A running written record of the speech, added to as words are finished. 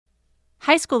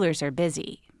High schoolers are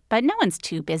busy, but no one's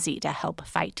too busy to help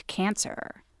fight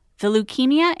cancer. The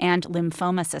Leukemia and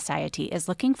Lymphoma Society is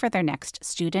looking for their next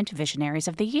Student Visionaries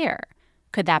of the Year.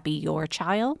 Could that be your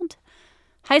child?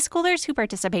 High schoolers who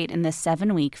participate in this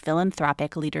 7-week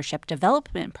philanthropic leadership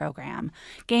development program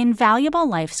gain valuable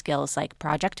life skills like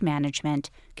project management,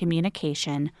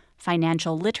 communication,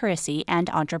 financial literacy, and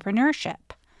entrepreneurship.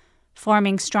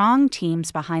 Forming strong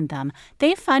teams behind them,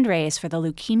 they fundraise for the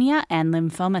Leukemia and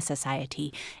Lymphoma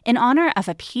Society in honor of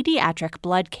a pediatric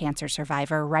blood cancer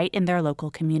survivor right in their local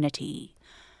community.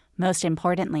 Most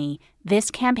importantly,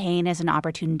 this campaign is an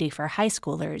opportunity for high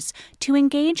schoolers to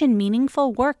engage in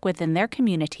meaningful work within their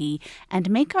community and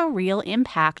make a real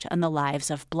impact on the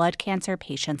lives of blood cancer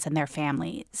patients and their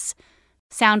families.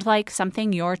 Sound like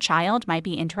something your child might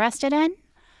be interested in?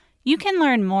 You can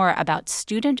learn more about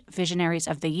Student Visionaries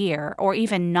of the Year or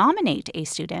even nominate a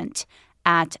student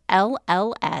at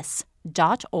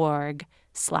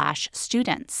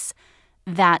lls.org/students.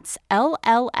 That's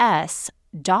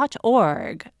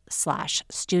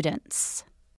lls.org/students.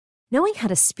 Knowing how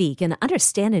to speak and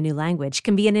understand a new language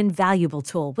can be an invaluable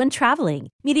tool when traveling,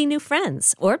 meeting new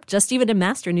friends, or just even to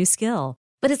master a new skill.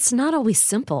 But it's not always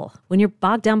simple when you're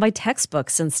bogged down by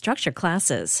textbooks and structure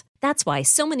classes. That's why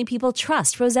so many people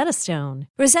trust Rosetta Stone.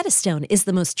 Rosetta Stone is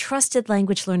the most trusted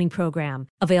language learning program,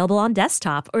 available on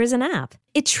desktop or as an app.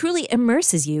 It truly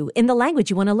immerses you in the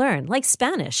language you want to learn, like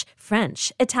Spanish,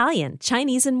 French, Italian,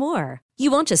 Chinese, and more.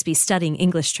 You won't just be studying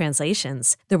English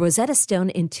translations. The Rosetta Stone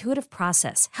intuitive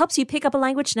process helps you pick up a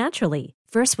language naturally,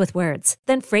 first with words,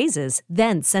 then phrases,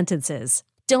 then sentences.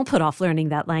 Don't put off learning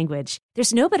that language.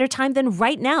 There's no better time than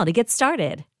right now to get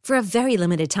started. For a very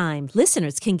limited time,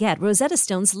 listeners can get Rosetta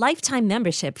Stone's lifetime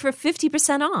membership for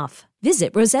 50% off.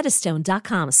 Visit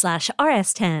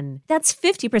rosettastone.com/rs10. That's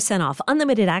 50% off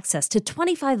unlimited access to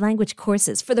 25 language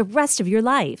courses for the rest of your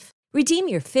life. Redeem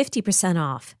your 50%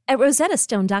 off at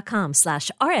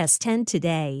rosettastone.com/rs10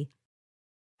 today.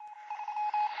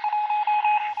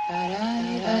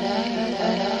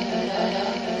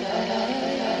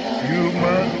 You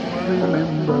must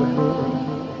remember,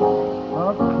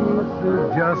 a kiss is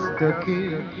just a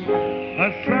kiss, a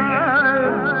sigh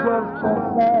is just a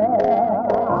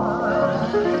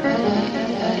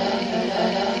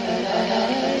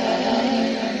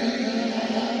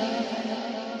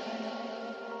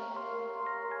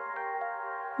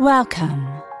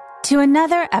Welcome to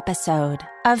another episode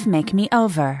of Make Me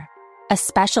Over, a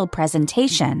special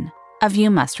presentation of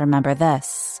You Must Remember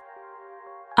This.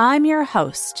 I'm your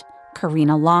host,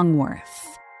 Karina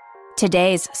Longworth.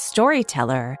 Today's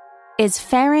storyteller is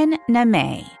Farron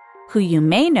Nameh, who you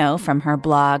may know from her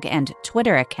blog and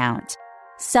Twitter account,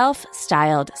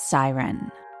 Self-Styled Siren.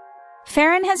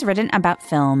 Farron has written about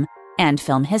film and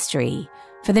film history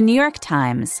for the New York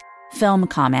Times, Film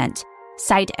Comment,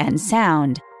 Sight and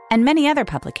Sound, and many other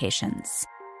publications.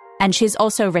 And she's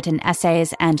also written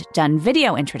essays and done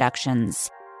video introductions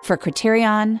for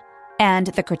Criterion and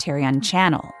the Criterion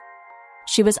Channel.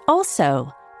 She was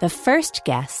also the first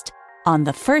guest on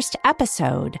the first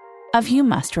episode of You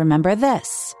Must Remember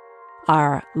This,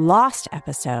 our lost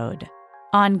episode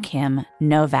on Kim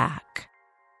Novak.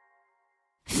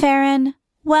 Farron,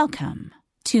 welcome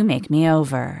to Make Me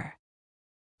Over.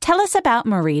 Tell us about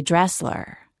Marie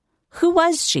Dressler. Who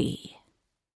was she?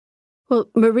 Well,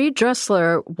 Marie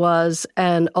Dressler was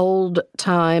an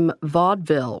old-time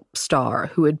vaudeville star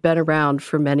who had been around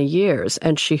for many years,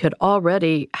 and she had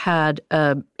already had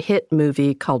a hit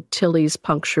movie called Tilly's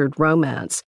Punctured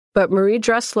Romance. But Marie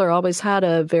Dressler always had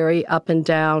a very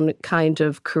up-and-down kind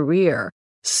of career.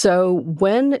 So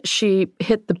when she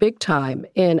hit the big time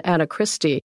in Anna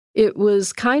Christie, it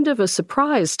was kind of a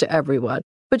surprise to everyone.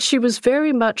 But she was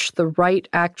very much the right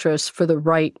actress for the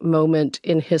right moment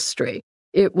in history.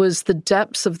 It was the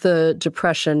depths of the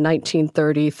Depression,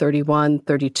 1930, 31,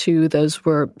 32. Those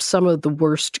were some of the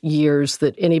worst years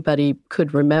that anybody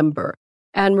could remember.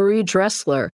 And Marie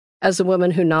Dressler, as a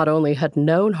woman who not only had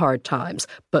known hard times,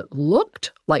 but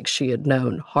looked like she had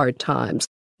known hard times,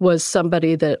 was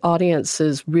somebody that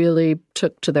audiences really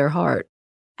took to their heart.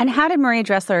 And how did Marie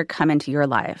Dressler come into your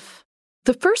life?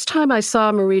 The first time I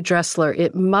saw Marie Dressler,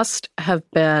 it must have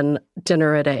been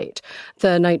Dinner at 8,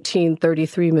 the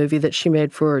 1933 movie that she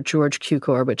made for George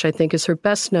Cukor, which I think is her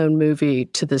best-known movie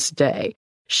to this day.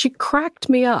 She cracked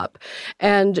me up,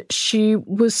 and she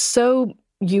was so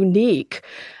unique,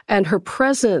 and her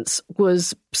presence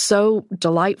was so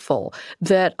delightful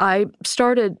that I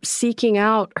started seeking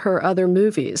out her other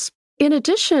movies. In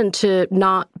addition to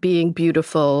not being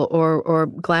beautiful or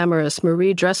glamorous,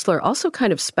 Marie Dressler also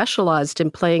kind of specialized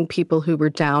in playing people who were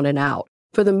down and out.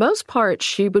 For the most part,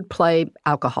 she would play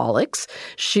alcoholics.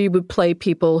 She would play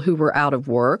people who were out of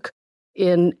work.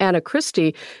 In Anna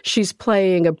Christie, she's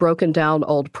playing a broken-down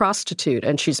old prostitute,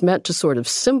 and she's meant to sort of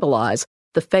symbolize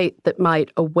the fate that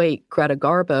might await Greta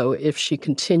Garbo if she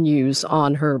continues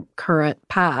on her current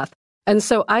path. And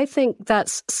so I think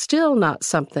that's still not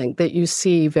something that you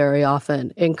see very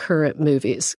often in current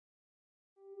movies.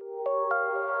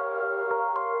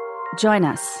 Join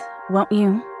us, won't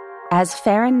you, as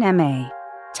Farron Neme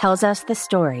tells us the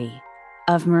story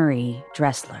of Marie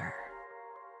Dressler.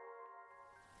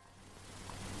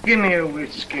 Give me a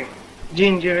whiskey,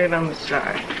 ginger ale on the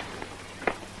side.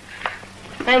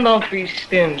 And don't be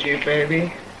stingy,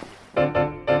 baby.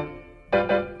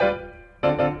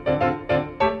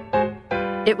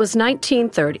 It was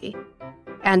 1930,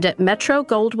 and at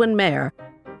Metro-Goldwyn-Mayer,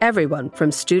 everyone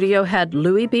from studio head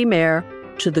Louis B. Mayer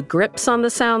to the grips on the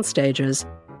sound stages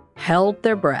held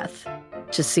their breath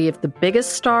to see if the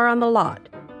biggest star on the lot,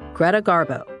 Greta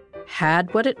Garbo,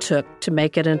 had what it took to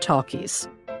make it in talkies.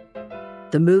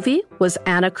 The movie was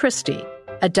Anna Christie,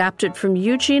 adapted from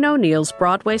Eugene O'Neill's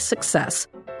Broadway success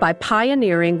by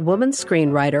pioneering woman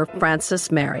screenwriter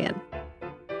Frances Marion.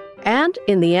 And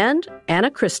in the end,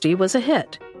 Anna Christie was a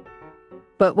hit.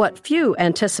 But what few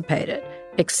anticipated,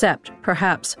 except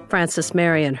perhaps Frances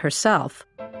Marion herself,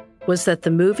 was that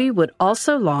the movie would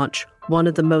also launch one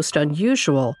of the most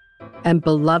unusual and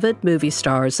beloved movie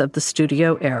stars of the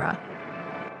studio era.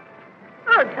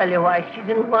 I'll tell you why she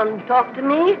didn't want to talk to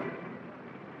me.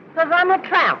 Because I'm a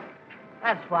tramp.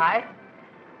 That's why.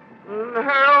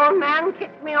 Her old man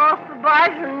kicked me off the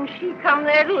barge and she come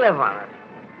there to live on it.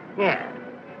 Yeah.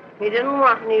 He didn't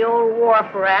want any old wharf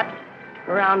rat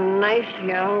around a nice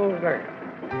young girl.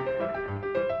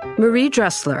 Marie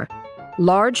Dressler,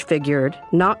 large-figured,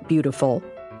 not beautiful,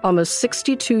 almost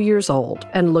 62 years old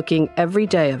and looking every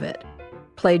day of it,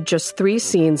 played just 3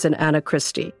 scenes in Anna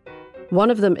Christie, one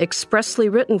of them expressly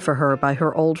written for her by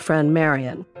her old friend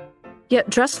Marion. Yet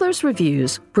Dressler's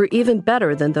reviews were even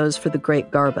better than those for the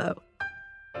great Garbo.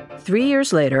 3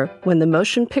 years later, when the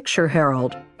Motion Picture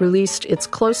Herald released its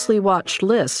closely watched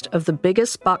list of the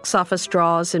biggest box office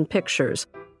draws in pictures,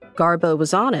 Garbo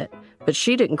was on it, but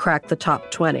she didn't crack the top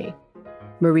 20.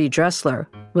 Marie Dressler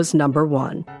was number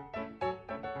 1.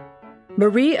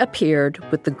 Marie appeared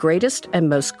with the greatest and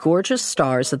most gorgeous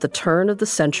stars of the turn of the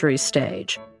century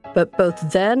stage, but both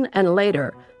then and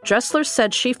later, Dressler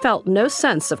said she felt no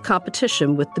sense of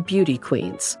competition with the beauty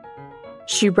queens.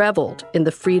 She reveled in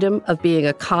the freedom of being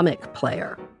a comic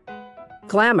player.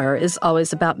 Glamour is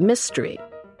always about mystery,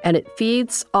 and it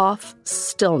feeds off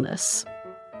stillness.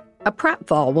 A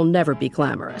pratfall will never be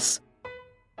glamorous.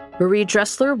 Marie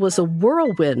Dressler was a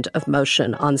whirlwind of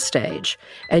motion on stage,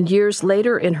 and years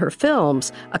later in her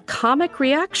films, a comic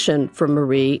reaction from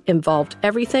Marie involved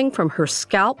everything from her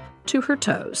scalp to her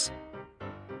toes.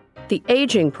 The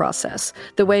aging process,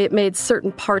 the way it made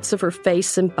certain parts of her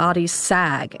face and body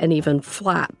sag and even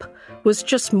flap, was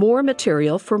just more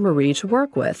material for Marie to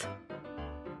work with.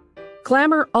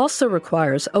 Glamour also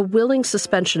requires a willing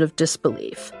suspension of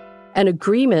disbelief, an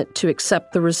agreement to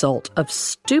accept the result of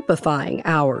stupefying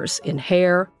hours in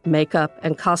hair, makeup,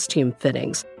 and costume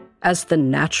fittings as the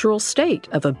natural state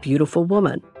of a beautiful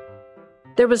woman.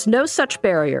 There was no such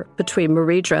barrier between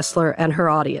Marie Dressler and her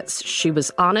audience. She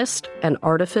was honest and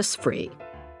artifice-free.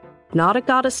 Not a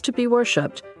goddess to be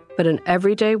worshipped, but an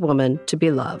everyday woman to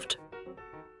be loved.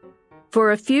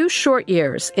 For a few short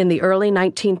years in the early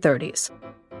 1930s,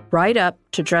 right up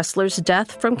to Dressler's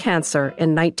death from cancer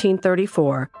in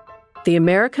 1934, the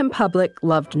American public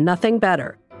loved nothing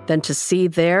better than to see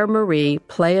their Marie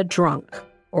play a drunk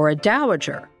or a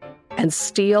dowager and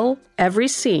steal every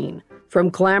scene from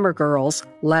glamour girls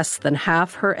less than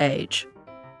half her age.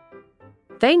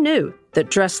 They knew that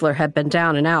Dressler had been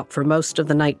down and out for most of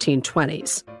the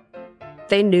 1920s.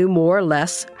 They knew more or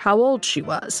less how old she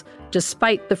was,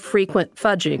 despite the frequent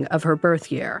fudging of her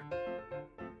birth year.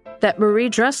 That Marie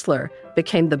Dressler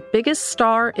became the biggest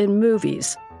star in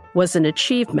movies was an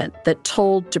achievement that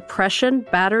told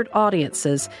depression-battered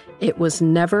audiences it was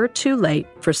never too late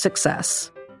for success.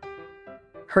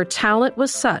 Her talent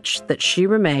was such that she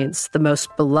remains the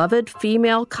most beloved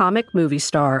female comic movie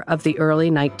star of the early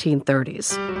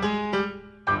 1930s.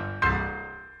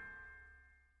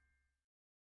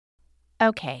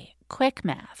 Okay, quick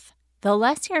math. The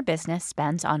less your business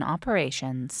spends on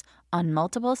operations, on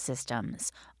multiple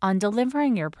systems, on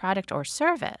delivering your product or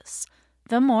service,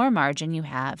 the more margin you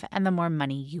have and the more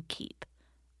money you keep.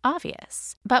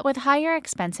 Obvious. But with higher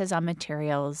expenses on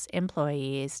materials,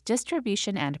 employees,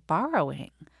 distribution, and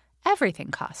borrowing, everything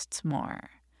costs more.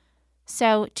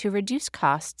 So to reduce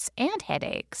costs and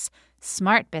headaches,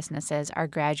 Smart businesses are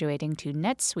graduating to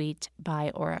NetSuite by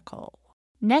Oracle.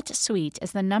 NetSuite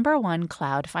is the #1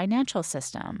 cloud financial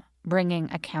system, bringing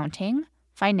accounting,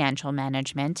 financial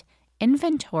management,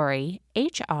 inventory,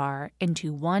 HR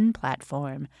into one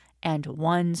platform and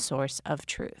one source of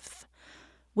truth.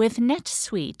 With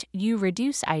NetSuite, you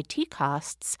reduce IT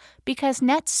costs because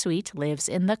NetSuite lives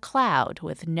in the cloud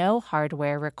with no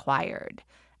hardware required,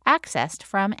 accessed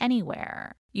from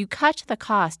anywhere. You cut the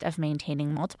cost of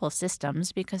maintaining multiple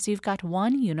systems because you've got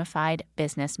one unified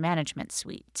business management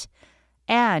suite.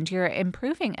 And you're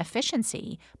improving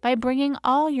efficiency by bringing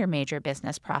all your major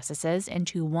business processes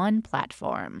into one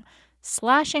platform,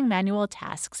 slashing manual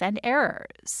tasks and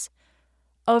errors.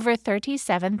 Over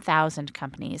 37,000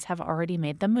 companies have already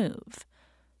made the move.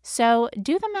 So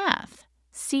do the math.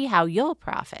 See how you'll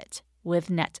profit with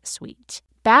NetSuite.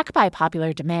 Backed by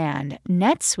popular demand,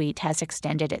 NetSuite has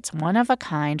extended its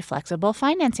one-of-a-kind flexible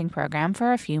financing program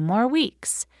for a few more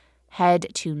weeks. Head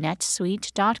to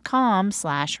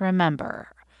netsuite.com/remember.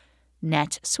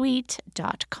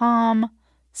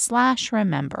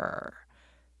 netsuite.com/remember.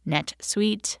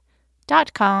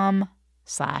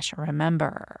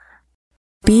 netsuite.com/remember.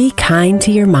 Be kind to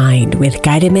your mind with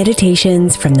guided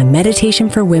meditations from the Meditation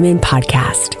for Women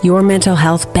podcast. Your mental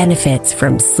health benefits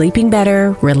from sleeping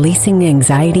better, releasing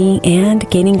anxiety, and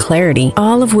gaining clarity,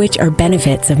 all of which are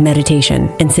benefits of meditation.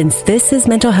 And since this is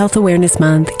Mental Health Awareness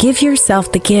Month, give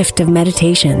yourself the gift of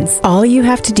meditations. All you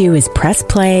have to do is press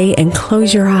play and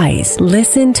close your eyes.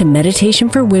 Listen to Meditation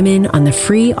for Women on the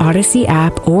free Odyssey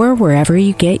app or wherever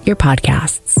you get your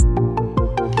podcasts.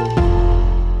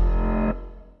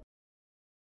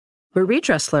 Marie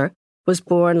Dressler was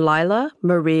born Lila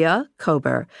Maria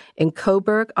Kober in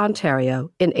Cobourg,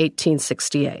 Ontario in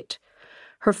 1868.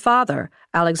 Her father,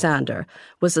 Alexander,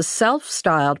 was a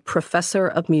self-styled professor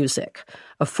of music,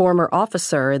 a former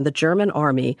officer in the German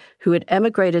army who had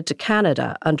emigrated to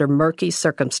Canada under murky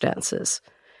circumstances.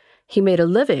 He made a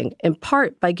living in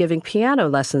part by giving piano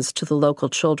lessons to the local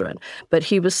children, but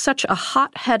he was such a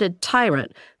hot-headed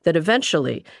tyrant that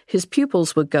eventually his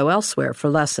pupils would go elsewhere for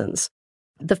lessons.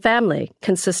 The family,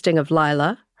 consisting of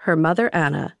Lila, her mother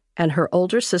Anna, and her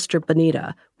older sister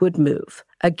Benita, would move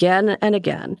again and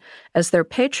again as their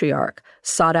patriarch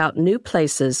sought out new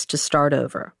places to start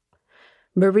over.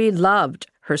 Marie loved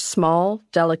her small,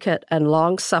 delicate, and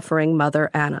long-suffering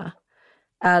mother Anna.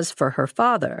 As for her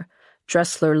father,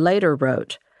 Dressler later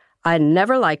wrote, "I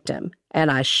never liked him,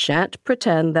 and I shan't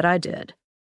pretend that I did."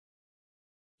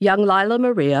 Young Lila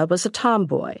Maria was a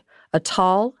tomboy, a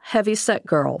tall, heavy-set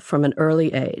girl from an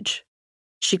early age.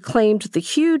 She claimed the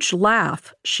huge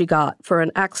laugh she got for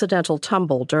an accidental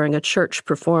tumble during a church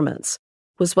performance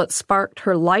was what sparked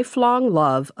her lifelong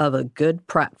love of a good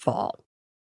pratfall.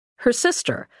 Her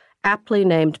sister, aptly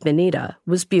named Benita,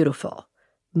 was beautiful.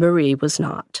 Marie was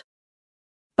not.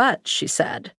 But, she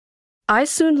said, "I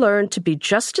soon learned to be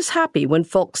just as happy when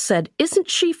folks said, 'Isn't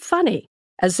she funny?'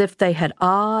 as if they had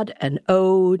awed and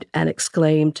owed and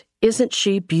exclaimed, 'Isn't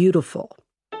she beautiful?'"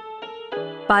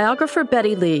 Biographer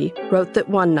Betty Lee wrote that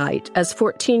one night, as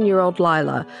 14-year-old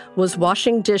Lila was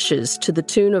washing dishes to the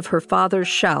tune of her father's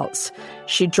shouts,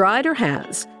 she dried her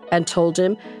hands and told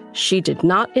him she did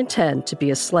not intend to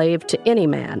be a slave to any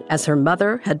man as her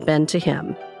mother had been to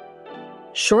him.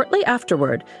 Shortly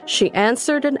afterward, she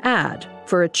answered an ad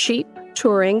for a cheap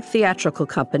touring theatrical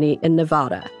company in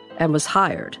Nevada and was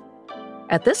hired.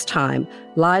 At this time,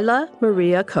 Lila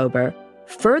Maria Kober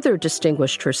further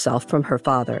distinguished herself from her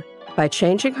father by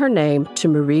changing her name to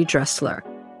Marie Dressler,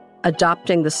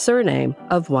 adopting the surname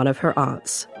of one of her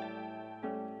aunts.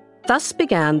 Thus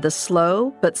began the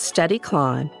slow but steady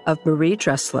climb of Marie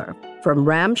Dressler from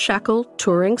ramshackle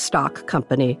touring stock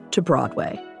company to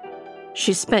Broadway.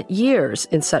 She spent years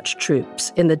in such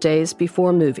troupes in the days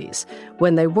before movies,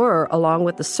 when they were, along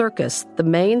with the circus, the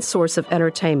main source of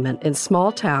entertainment in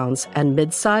small towns and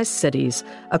mid-sized cities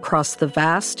across the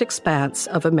vast expanse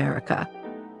of America.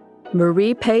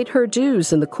 Marie paid her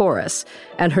dues in the chorus,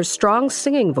 and her strong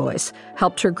singing voice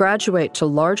helped her graduate to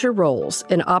larger roles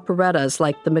in operettas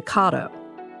like The Mikado.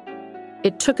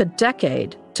 It took a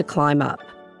decade to climb up.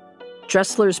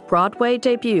 Dressler's Broadway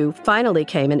debut finally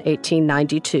came in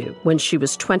 1892, when she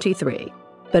was 23,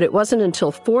 but it wasn't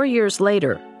until 4 years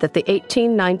later that the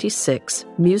 1896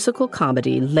 musical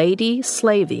comedy Lady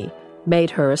Slavey made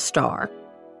her a star.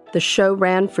 The show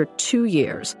ran for 2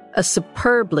 years, a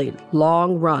superbly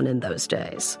long run in those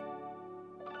days.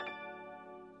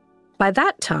 By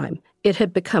that time, it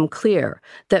had become clear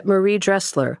that Marie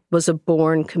Dressler was a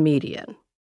born comedian.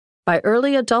 By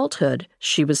early adulthood,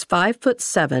 she was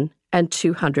 5'7" and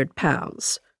 200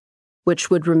 pounds, which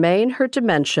would remain her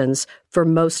dimensions for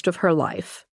most of her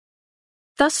life.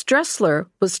 Thus, Dressler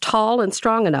was tall and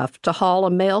strong enough to haul a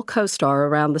male co-star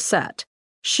around the set.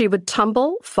 She would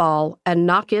tumble, fall, and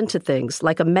knock into things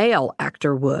like a male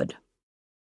actor would.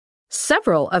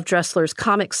 Several of Dressler's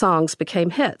comic songs became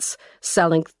hits,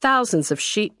 selling thousands of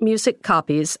sheet music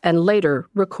copies and later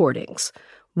recordings.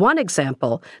 One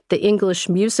example, the English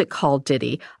music hall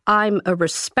ditty, I'm a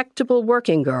Respectable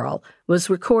Working Girl, was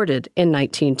recorded in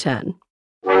 1910.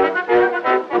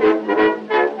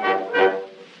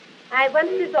 I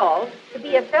once resolved to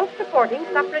be a self-supporting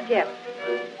suffragette.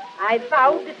 I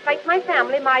vowed, despite my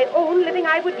family, my own living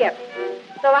I would get.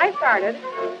 So I started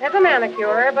as a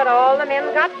manicure, but all the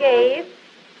men got gay.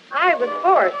 I was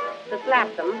forced to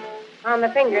slap them on the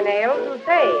fingernails and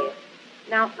say,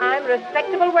 now I'm a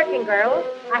respectable working girl.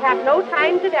 I have no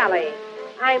time to dally.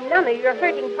 I'm none of your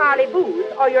hurting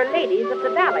parley-boos or your ladies of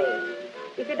the valley.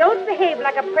 If you don't behave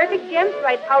like a perfect gent,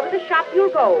 right out of the shop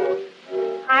you'll go.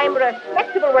 I'm a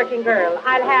respectable working girl,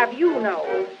 I'll have you know.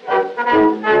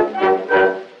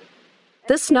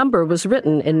 This number was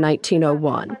written in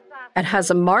 1901 and has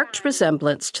a marked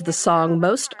resemblance to the song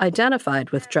most identified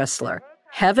with Dressler,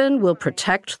 Heaven Will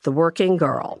Protect the Working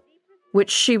Girl, which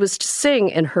she was to sing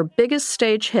in her biggest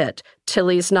stage hit,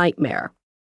 Tilly's Nightmare.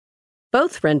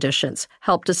 Both renditions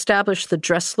helped establish the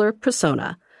Dressler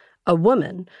persona, a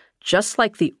woman just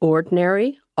like the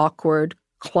ordinary, awkward,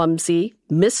 clumsy,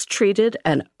 mistreated,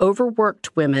 and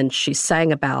overworked women she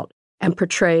sang about and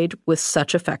portrayed with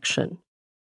such affection.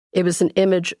 It was an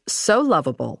image so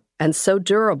lovable and so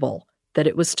durable that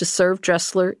it was to serve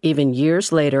Dressler even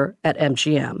years later at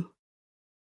MGM.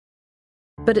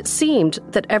 But it seemed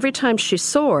that every time she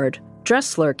soared,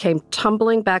 Dressler came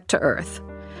tumbling back to earth.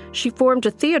 She formed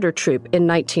a theater troupe in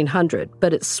 1900,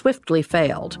 but it swiftly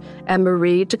failed, and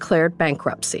Marie declared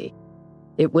bankruptcy.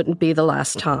 It wouldn't be the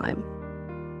last time.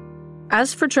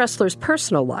 As for Dressler's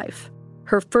personal life,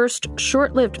 her first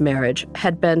short-lived marriage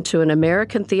had been to an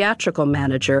American theatrical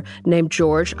manager named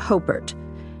George Hopert.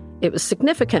 It was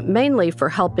significant mainly for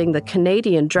helping the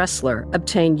Canadian Dressler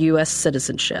obtain U.S.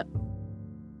 citizenship.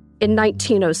 In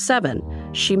 1907,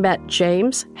 she met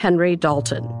James Henry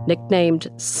Dalton, nicknamed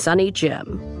Sonny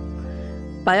Jim.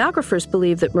 Biographers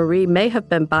believe that Marie may have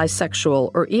been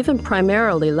bisexual or even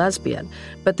primarily lesbian,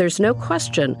 but there's no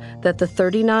question that the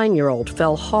 39-year-old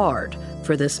fell hard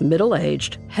for this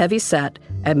middle-aged, heavy-set,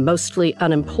 and mostly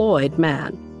unemployed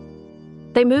man.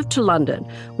 They moved to London,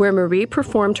 where Marie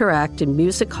performed her act in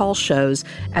music hall shows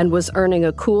and was earning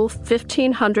a cool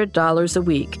 $1,500 a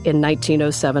week in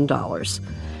 1907 dollars.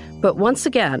 But once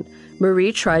again,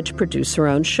 Marie tried to produce her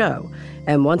own show,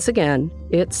 and once again,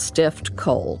 it stiffed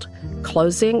cold,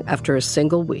 closing after a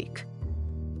single week.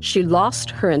 She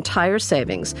lost her entire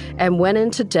savings and went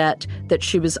into debt that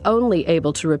she was only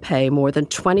able to repay more than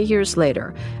 20 years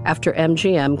later after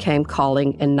MGM came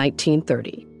calling in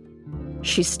 1930.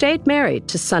 She stayed married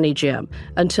to Sonny Jim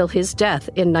until his death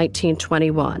in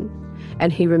 1921,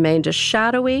 and he remained a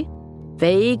shadowy,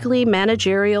 vaguely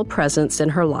managerial presence in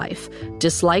her life,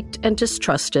 disliked and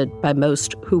distrusted by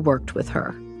most who worked with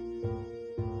her.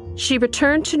 She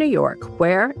returned to New York,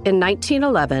 where, in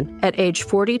 1911, at age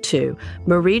 42,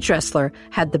 Marie Dressler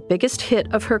had the biggest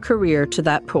hit of her career to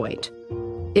that point.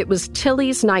 It was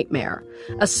Tilly's Nightmare,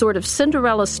 a sort of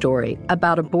Cinderella story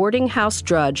about a boarding house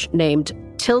drudge named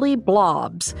Tilly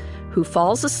Blobbs, who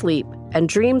falls asleep and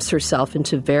dreams herself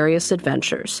into various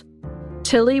adventures.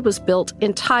 Tilly was built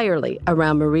entirely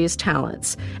around Marie's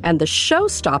talents, and the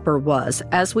showstopper was,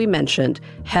 as we mentioned,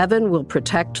 Heaven Will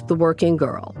Protect the Working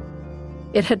Girl.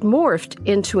 It had morphed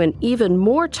into an even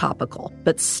more topical,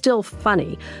 but still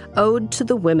funny, ode to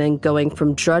the women going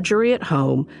from drudgery at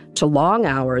home to long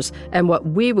hours and what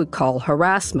we would call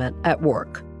harassment at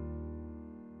work.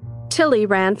 Tilly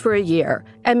ran for a year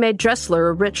and made Dressler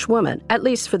a rich woman, at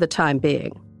least for the time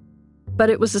being. But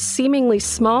it was a seemingly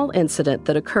small incident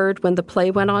that occurred when the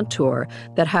play went on tour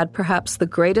that had perhaps the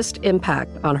greatest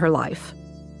impact on her life.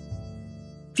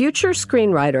 Future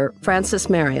screenwriter Frances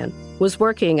Marion was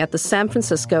working at the San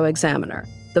Francisco Examiner,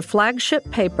 the flagship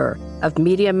paper of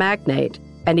media magnate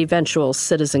and eventual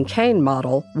Citizen Kane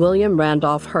model William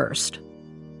Randolph Hearst.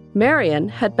 Marion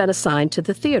had been assigned to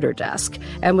the theater desk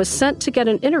and was sent to get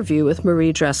an interview with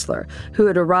Marie Dressler, who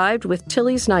had arrived with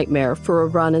Tilly's Nightmare for a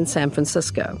run in San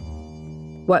Francisco.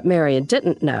 What Marion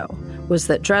didn't know was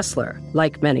that Dressler,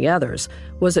 like many others,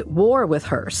 was at war with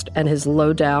Hearst and his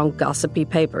low-down, gossipy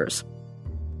papers.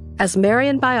 As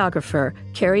Marion biographer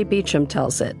Carrie Beecham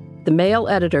tells it, the male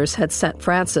editors had sent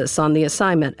Frances on the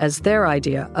assignment as their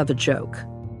idea of a joke.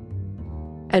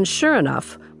 And sure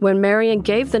enough, when Marion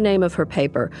gave the name of her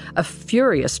paper, a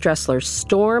furious Dressler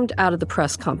stormed out of the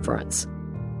press conference.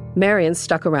 Marion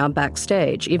stuck around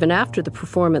backstage even after the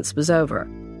performance was over.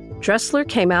 Dressler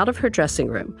came out of her dressing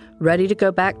room, ready to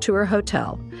go back to her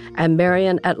hotel, and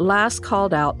Marion at last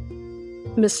called out,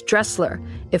 "Miss Dressler,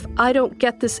 if I don't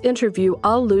get this interview,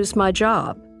 I'll lose my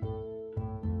job."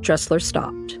 Dressler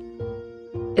stopped.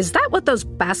 "Is that what those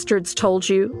bastards told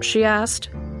you?" she asked.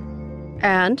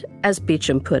 And, as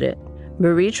Beecham put it,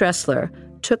 Marie Dressler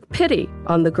took pity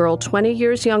on the girl 20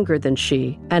 years younger than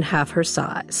she and half her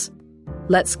size.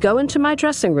 "Let's go into my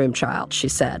dressing room, child," she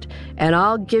said, "and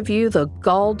I'll give you the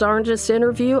gall-darndest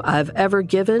interview I've ever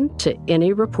given to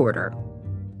any reporter."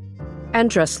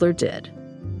 And Dressler did.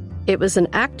 It was an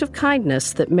act of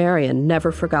kindness that Marion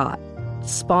never forgot,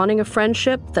 spawning a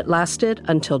friendship that lasted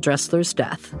until Dressler's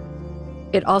death.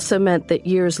 It also meant that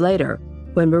years later,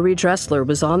 when Marie Dressler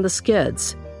was on the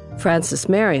skids, Frances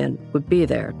Marion would be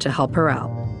there to help her out.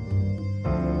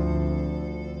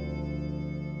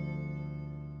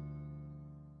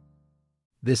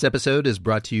 This episode is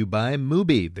brought to you by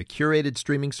Mubi, the curated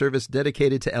streaming service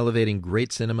dedicated to elevating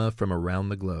great cinema from around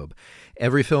the globe.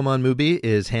 Every film on Mubi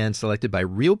is hand-selected by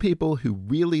real people who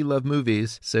really love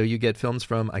movies, so you get films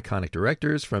from iconic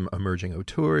directors, from emerging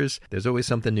auteurs. There's always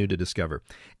something new to discover.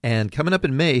 And coming up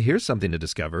in May, here's something to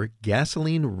discover: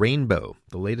 Gasoline Rainbow,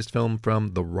 the latest film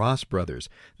from the Ross brothers.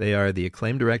 They are the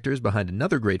acclaimed directors behind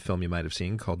another great film you might have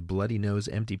seen called Bloody Nose,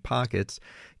 Empty Pockets.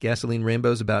 Gasoline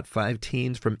Rainbow is about 5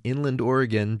 teens from inland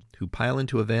Oregon who pile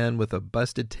into a van with a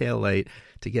busted taillight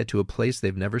to get to a place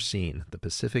they've never seen, the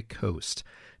Pacific Coast.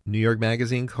 New York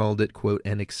Magazine called it, quote,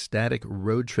 an ecstatic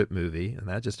road trip movie, and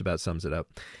that just about sums it up.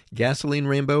 Gasoline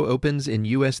Rainbow opens in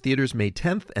U.S. theaters May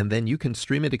 10th, and then you can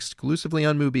stream it exclusively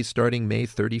on Mubi starting May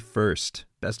 31st.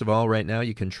 Best of all, right now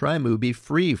you can try Mubi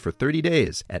free for 30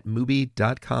 days at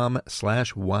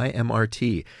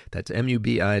Mubi.com/YMRT. That's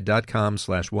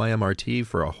MUBI.com/YMRT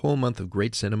for a whole month of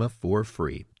great cinema for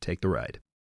free. Take the ride.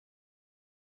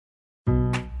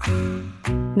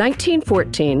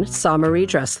 1914 saw Marie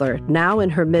Dressler, now in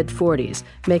her mid-40s,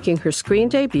 making her screen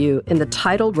debut in the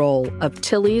title role of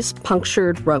Tilly's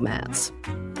Punctured Romance.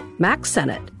 Max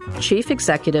Sennett, chief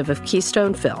executive of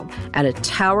Keystone Film and a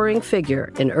towering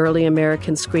figure in early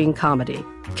American screen comedy,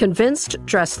 convinced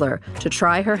Dressler to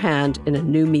try her hand in a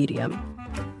new medium.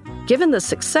 Given the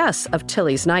success of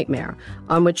Tilly's Nightmare,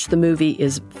 on which the movie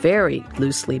is very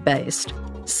loosely based,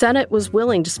 Sennett was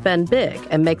willing to spend big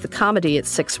and make the comedy at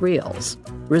 6 reels,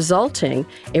 resulting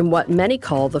in what many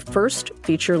call the first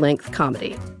feature-length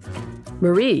comedy.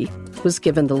 Marie was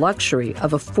given the luxury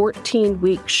of a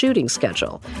 14-week shooting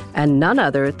schedule and none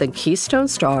other than Keystone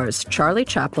stars Charlie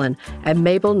Chaplin and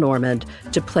Mabel Normand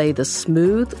to play the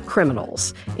smooth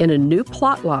criminals in a new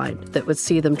plotline that would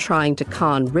see them trying to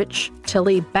con rich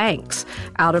Tilly Banks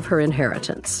out of her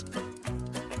inheritance.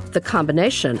 The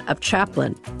combination of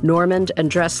Chaplin, Normand, and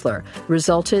Dressler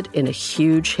resulted in a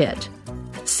huge hit.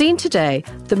 Seen today,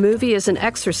 the movie is an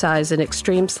exercise in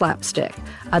extreme slapstick,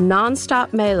 a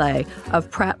nonstop melee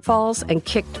of pratfalls and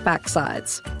kicked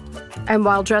backsides. And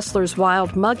while Dressler's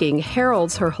wild mugging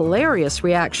heralds her hilarious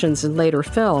reactions in later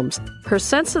films, her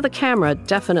sense of the camera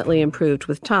definitely improved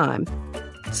with time.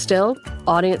 Still,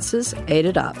 audiences ate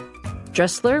it up.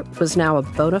 Dressler was now a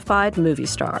bona fide movie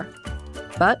star.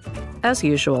 But, as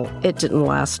usual, it didn't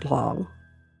last long.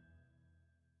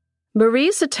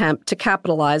 Marie's attempt to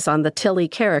capitalize on the Tilly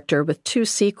character with 2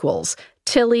 sequels,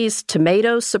 Tilly's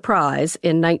Tomato Surprise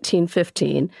in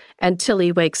 1915 and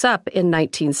Tilly Wakes Up in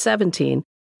 1917,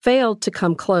 failed to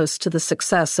come close to the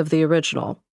success of the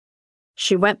original.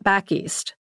 She went back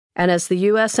east, and as the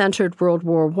U.S. entered World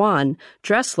War I,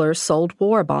 Dressler sold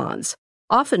war bonds,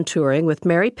 often touring with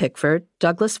Mary Pickford,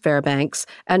 Douglas Fairbanks,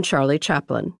 and Charlie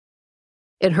Chaplin.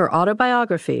 In her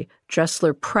autobiography,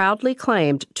 Dressler proudly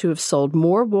claimed to have sold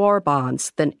more war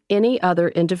bonds than any other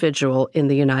individual in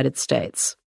the United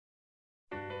States.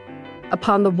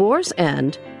 Upon the war's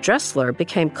end, Dressler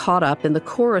became caught up in the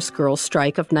chorus girl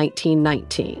strike of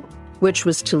 1919, which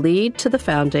was to lead to the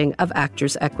founding of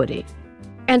Actors' Equity.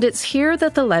 And it's here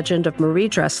that the legend of Marie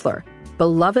Dressler,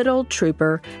 beloved old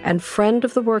trooper and friend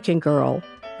of the working girl,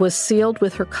 was sealed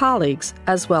with her colleagues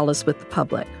as well as with the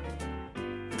public.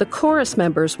 The chorus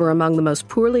members were among the most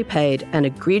poorly paid and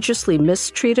egregiously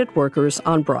mistreated workers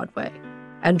on Broadway,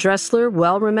 and Dressler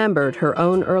well remembered her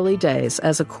own early days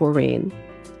as a chorine.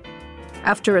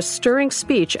 After a stirring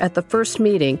speech at the first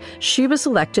meeting, she was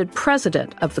elected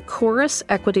president of the Chorus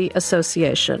Equity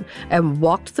Association and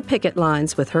walked the picket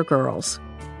lines with her girls.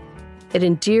 It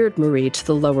endeared Marie to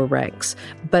the lower ranks,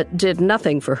 but did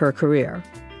nothing for her career.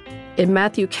 In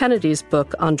Matthew Kennedy's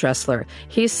book on Dressler,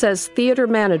 he says theater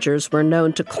managers were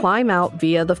known to climb out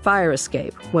via the fire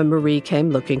escape when Marie came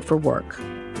looking for work.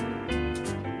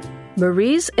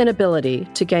 Marie's inability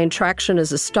to gain traction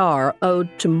as a star owed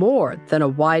to more than a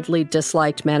widely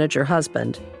disliked manager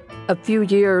husband, a few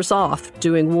years off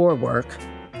doing war work,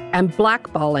 and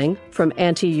blackballing from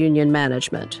anti-union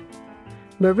management.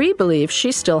 Marie believed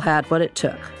she still had what it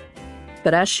took.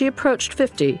 But as she approached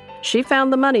 50, she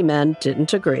found the money men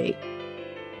didn't agree.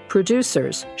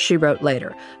 Producers, she wrote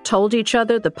later, told each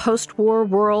other the post-war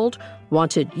world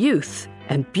wanted youth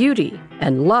and beauty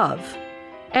and love.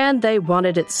 And they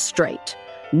wanted it straight.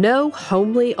 No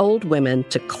homely old women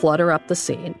to clutter up the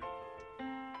scene.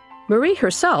 Marie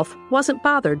herself wasn't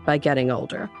bothered by getting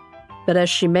older. But as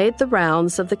she made the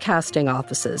rounds of the casting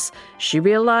offices, she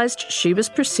realized she was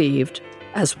perceived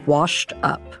as washed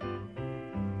up.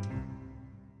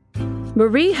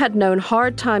 Marie had known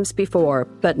hard times before,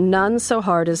 but none so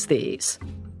hard as these.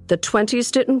 The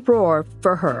 20s didn't roar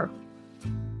for her.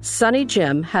 Sonny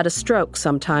Jim had a stroke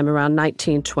sometime around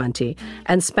 1920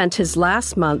 and spent his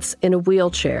last months in a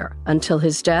wheelchair until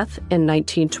his death in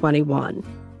 1921.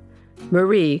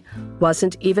 Marie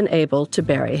wasn't even able to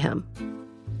bury him.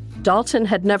 Dalton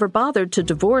had never bothered to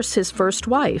divorce his first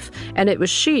wife, and it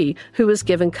was she who was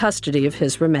given custody of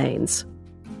his remains.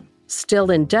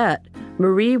 Still in debt,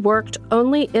 Marie worked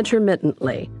only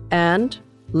intermittently and,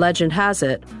 legend has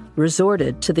it,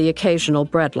 resorted to the occasional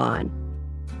breadline.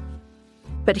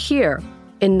 But here,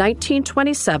 in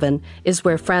 1927, is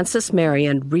where Frances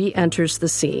Marion re-enters the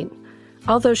scene,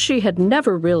 although she had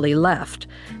never really left,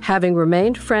 having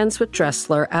remained friends with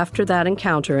Dressler after that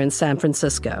encounter in San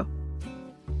Francisco.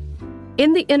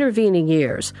 In the intervening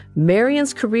years,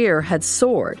 Marion's career had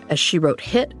soared as she wrote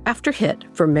hit after hit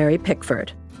for Mary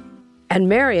Pickford. And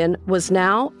Marion was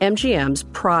now MGM's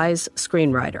prize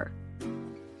screenwriter.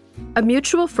 A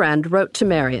mutual friend wrote to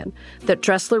Marion that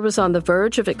Dressler was on the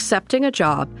verge of accepting a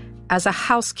job as a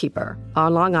housekeeper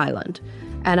on Long Island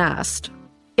and asked,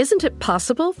 "Isn't it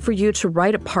possible for you to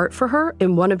write a part for her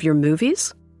in one of your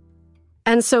movies?"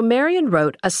 And so Marion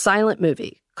wrote a silent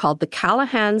movie called The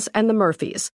Callahans and the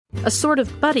Murphys, a sort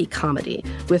of buddy comedy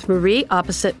with Marie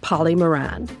opposite Polly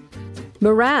Moran.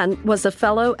 Moran was a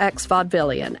fellow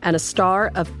ex-vaudevillian and a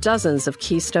star of dozens of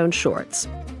Keystone shorts.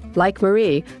 Like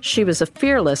Marie, she was a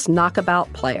fearless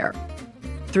knockabout player.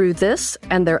 Through this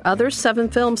and their other 7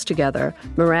 films together,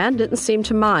 Moran didn't seem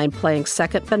to mind playing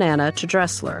second banana to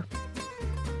Dressler.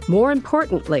 More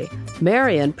importantly,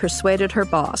 Marion persuaded her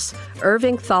boss,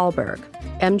 Irving Thalberg,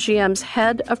 MGM's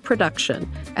head of production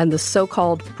and the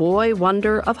so-called boy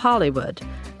wonder of Hollywood,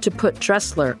 to put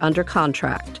Dressler under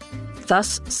contract,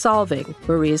 thus solving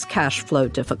Marie's cash flow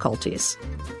difficulties.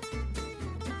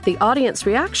 The audience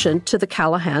reaction to The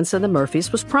Callahans and the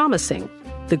Murphys was promising.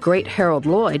 The great Harold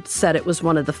Lloyd said it was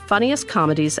one of the funniest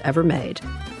comedies ever made.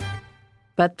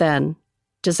 But then,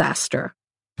 disaster.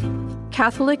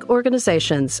 Catholic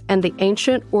organizations and the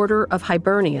Ancient Order of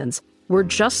Hibernians were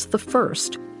just the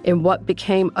first in what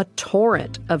became a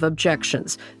torrent of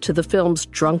objections to the film's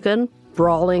drunken,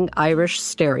 brawling Irish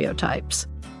stereotypes.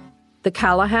 The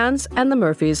Callahans and the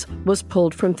Murphys was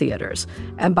pulled from theaters,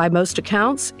 and by most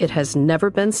accounts, it has never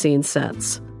been seen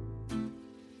since.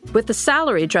 With the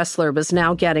salary Dressler was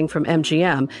now getting from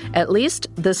MGM, at least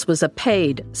this was a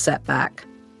paid setback.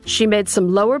 She made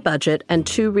some lower budget and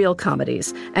 2 reel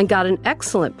comedies, and got an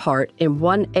excellent part in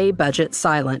one A-budget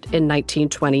silent in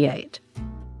 1928.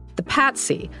 The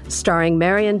Patsy, starring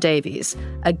Marion Davies,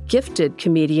 a gifted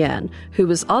comedienne who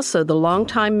was also the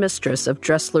longtime mistress of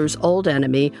Dressler's old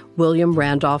enemy, William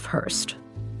Randolph Hearst.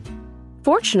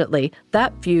 Fortunately,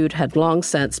 that feud had long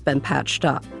since been patched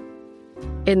up.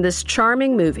 In this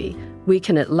charming movie, we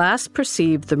can at last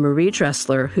perceive the Marie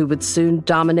Dressler who would soon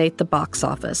dominate the box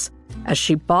office, as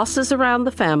she bosses around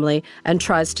the family and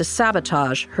tries to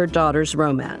sabotage her daughter's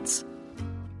romance.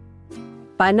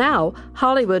 By now,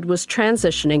 Hollywood was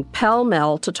transitioning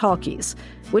pell-mell to talkies,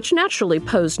 which naturally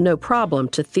posed no problem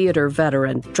to theater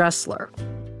veteran Dressler.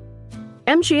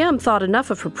 MGM thought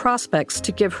enough of her prospects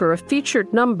to give her a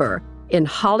featured number in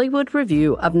Hollywood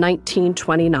Review of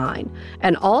 1929,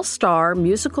 an all-star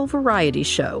musical variety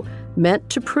show meant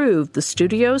to prove the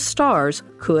studio's stars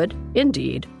could,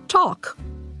 indeed, talk.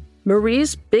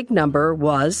 Marie's big number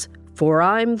was For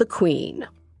I'm the Queen.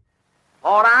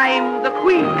 For I'm the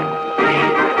Queen.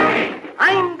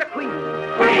 I'm the Queen.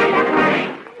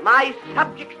 My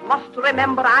subjects must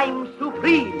remember I'm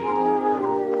supreme.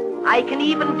 I can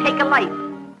even take a life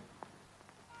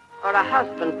or a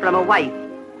husband from a wife.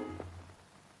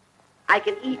 I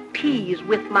can eat peas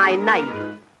with my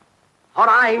knife, for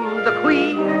I'm the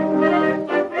Queen.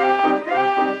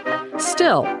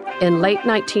 Still, in late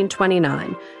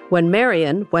 1929, When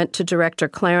Marion went to director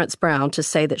Clarence Brown to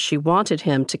say that she wanted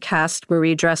him to cast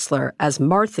Marie Dressler as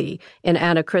Marthy in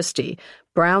Anna Christie,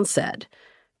 Brown said,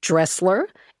 "Dressler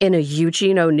in a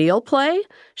Eugene O'Neill play?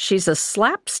 She's a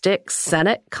slapstick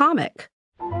Senate comic."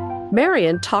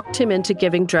 Marion talked him into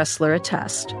giving Dressler a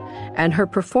test, and her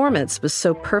performance was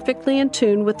so perfectly in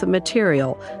tune with the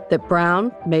material that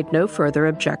Brown made no further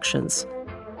objections.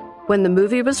 When the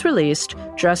movie was released,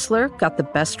 Dressler got the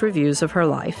best reviews of her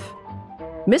life.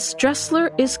 "Miss Dressler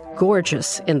is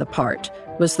gorgeous in the part,"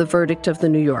 was the verdict of The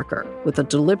New Yorker, with a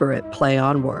deliberate play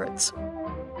on words.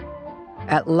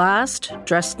 At last,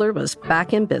 Dressler was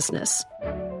back in business.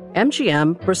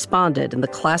 MGM responded in the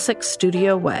classic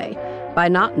studio way by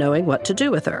not knowing what to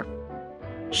do with her.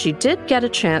 She did get a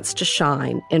chance to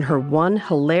shine in her one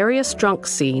hilarious drunk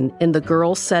scene in The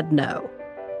Girl Said No,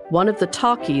 one of the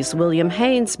talkies William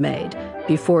Haynes made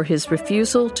before his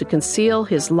refusal to conceal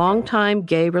his longtime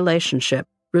gay relationship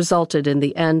resulted in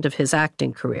the end of his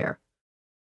acting career.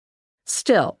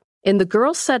 Still, in The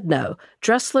Girl Said No,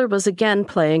 Dressler was again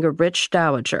playing a rich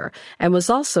dowager and was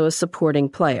also a supporting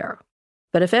player.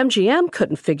 But if MGM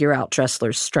couldn't figure out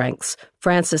Dressler's strengths,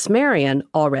 Frances Marion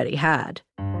already had.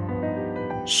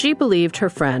 She believed her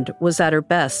friend was at her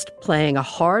best playing a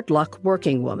hard-luck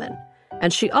working woman,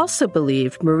 and she also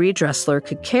believed Marie Dressler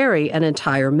could carry an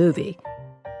entire movie.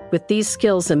 With these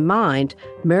skills in mind,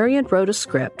 Marion wrote a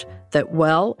script that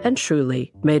well and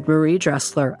truly made Marie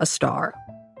Dressler a star.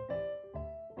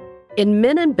 In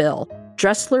Min and Bill,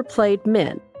 Dressler played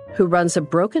Min, who runs a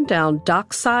broken-down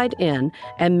dockside inn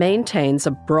and maintains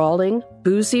a brawling,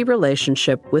 boozy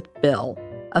relationship with Bill,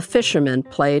 a fisherman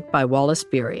played by Wallace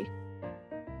Beery.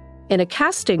 In a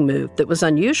casting move that was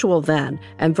unusual then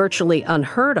and virtually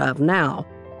unheard of now,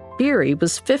 Beery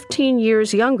was 15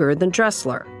 years younger than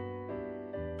Dressler.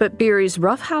 But Beery's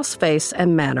roughhouse face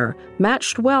and manner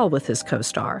matched well with his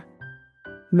co-star.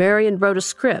 Marion wrote a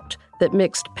script that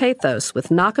mixed pathos with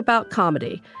knockabout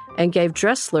comedy and gave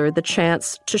Dressler the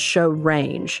chance to show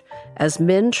range as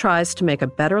Min tries to make a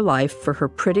better life for her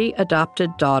pretty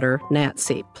adopted daughter,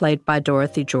 Nancy, played by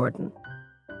Dorothy Jordan.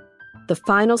 The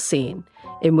final scene,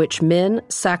 in which Min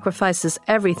sacrifices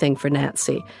everything for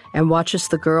Nancy and watches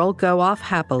the girl go off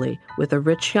happily with a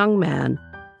rich young man,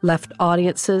 left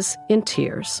audiences in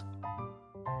tears.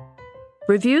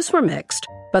 Reviews were mixed,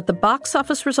 but the box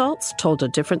office results told a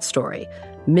different story.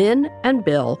 Min and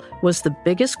Bill was the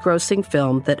biggest grossing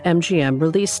film that MGM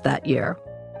released that year.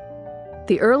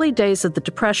 The early days of the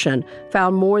Depression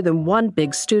found more than one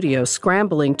big studio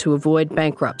scrambling to avoid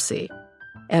bankruptcy.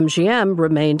 MGM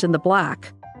remained in the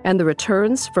black, and the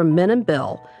returns from Min and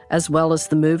Bill, as well as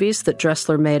the movies that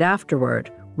Dressler made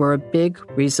afterward, were a big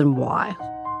reason why.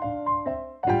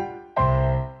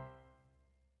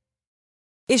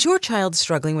 Is your child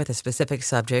struggling with a specific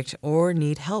subject or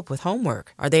need help with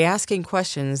homework? Are they asking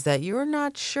questions that you're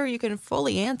not sure you can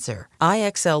fully answer?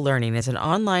 IXL Learning is an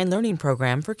online learning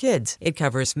program for kids. It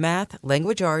covers math,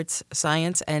 language arts,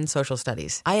 science, and social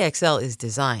studies. IXL is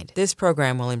designed. This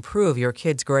program will improve your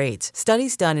kids' grades.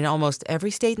 Studies done in almost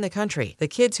every state in the country. The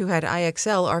kids who had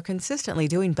IXL are consistently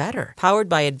doing better. Powered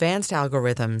by advanced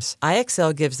algorithms,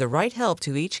 IXL gives the right help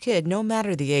to each kid no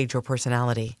matter the age or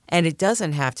personality. And it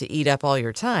doesn't have to eat up all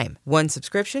your time. One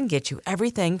subscription gets you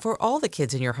everything for all the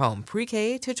kids in your home,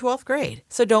 pre-K to 12th grade.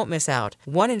 So don't miss out.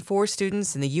 1 in 4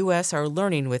 students in the U.S. are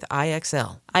learning with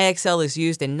IXL. IXL is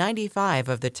used in 95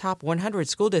 of the top 100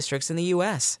 school districts in the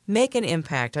U.S. Make an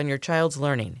impact on your child's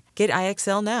learning. Get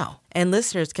IXL now. And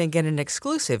listeners can get an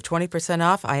exclusive 20%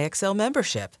 off IXL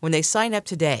membership when they sign up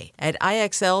today at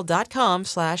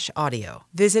IXL.com/audio.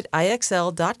 Visit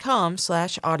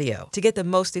IXL.com/audio to get the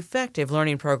most effective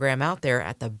learning program out there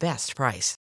at the best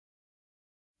price.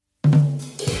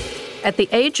 At the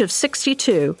age of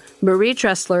 62, Marie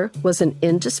Dressler was an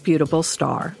indisputable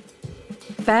star.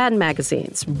 Fad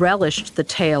magazines relished the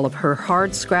tale of her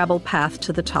hard-scrabble path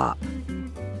to the top.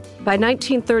 By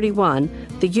 1931,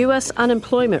 the U.S.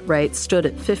 unemployment rate stood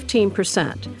at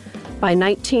 15%. By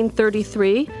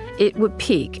 1933, it would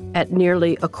peak at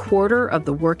nearly a quarter of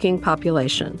the working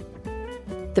population.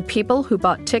 The people who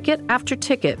bought ticket after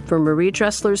ticket for Marie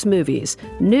Dressler's movies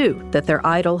knew that their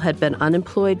idol had been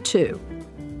unemployed too,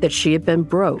 that she had been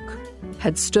broke,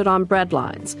 had stood on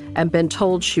breadlines, and been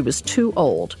told she was too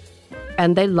old,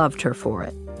 and they loved her for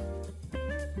it.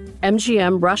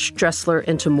 MGM rushed Dressler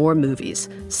into more movies,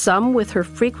 some with her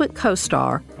frequent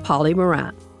co-star, Polly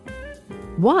Morant.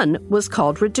 One was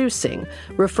called Reducing,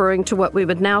 referring to what we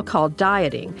would now call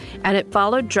dieting, and it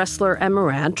followed Dressler and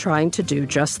Morant trying to do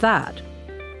just that.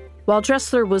 While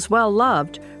Dressler was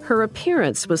well-loved, her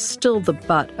appearance was still the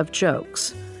butt of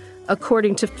jokes.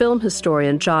 according to film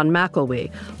historian John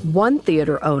McElwee, one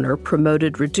theater owner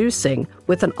promoted reducing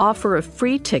with an offer of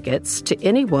free tickets to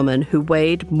any woman who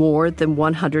weighed more than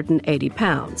 180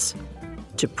 pounds.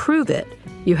 To prove it,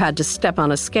 you had to step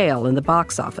on a scale in the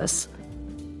box office.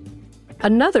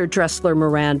 Another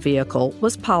Dressler-Moran vehicle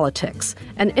was Politics,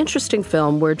 an interesting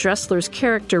film where Dressler's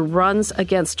character runs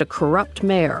against a corrupt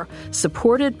mayor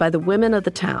supported by the women of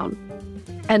the town.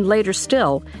 And later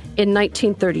still, in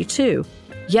 1932,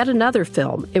 yet another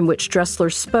film in which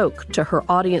Dressler spoke to her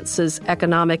audience's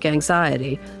economic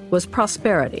anxiety was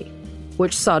Prosperity,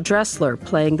 which saw Dressler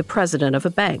playing the president of a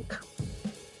bank.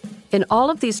 In all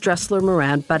of these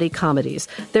Dressler-Moran buddy comedies,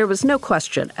 there was no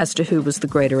question as to who was the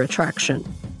greater attraction.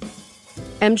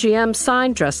 MGM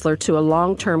signed Dressler to a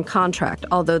long-term contract,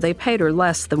 although they paid her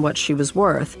less than what she was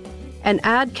worth, and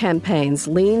ad campaigns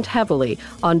leaned heavily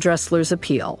on Dressler's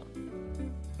appeal.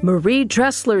 "Marie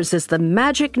Dressler's is the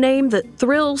magic name that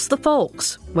thrills the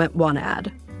folks," went one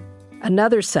ad.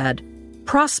 Another said,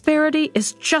 "Prosperity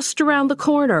is just around the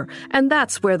corner, and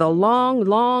that's where the long,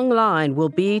 long line will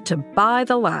be to buy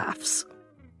the laughs."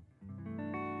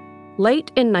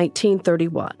 Late in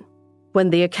 1931, when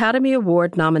the Academy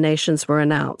Award nominations were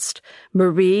announced,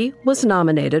 Marie was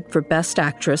nominated for Best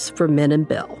Actress for Min and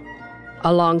Bill,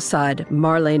 alongside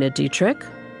Marlene Dietrich,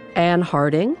 Anne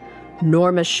Harding,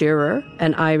 Norma Shearer,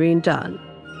 and Irene Dunne.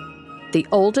 The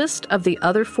oldest of the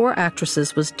other four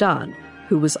actresses was Dunne,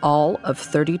 who was all of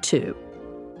 32.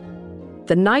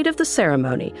 The night of the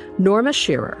ceremony, Norma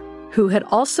Shearer, who had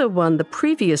also won the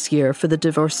previous year for The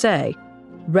Divorcee,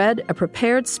 read a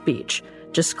prepared speech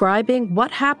describing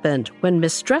what happened when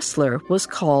Miss Dressler was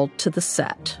called to the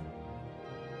set.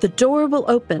 "The door will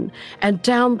open, and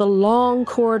down the long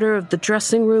corridor of the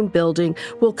dressing room building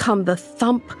will come the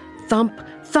thump, thump,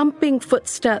 thumping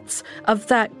footsteps of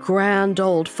that grand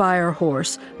old fire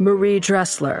horse, Marie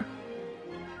Dressler."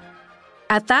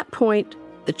 At that point,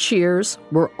 the cheers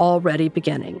were already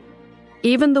beginning.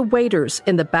 Even the waiters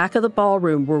in the back of the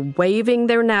ballroom were waving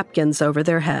their napkins over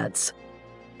their heads.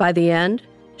 By the end,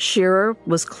 Shearer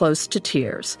was close to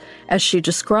tears as she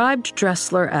described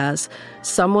Dressler as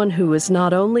someone who is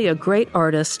not only a great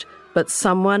artist, but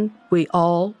someone we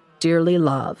all dearly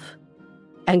love,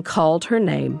 and called her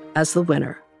name as the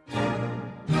winner.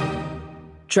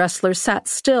 Dressler sat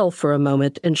still for a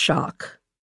moment in shock.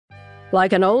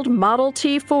 "Like an old Model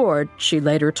T Ford," she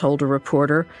later told a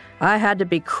reporter, "I had to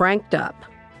be cranked up."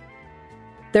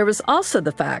 There was also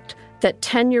the fact that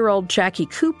 10-year-old Jackie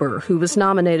Cooper, who was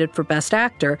nominated for Best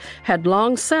Actor, had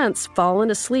long since fallen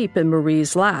asleep in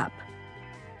Marie's lap.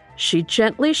 She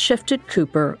gently shifted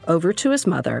Cooper over to his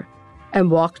mother and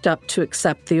walked up to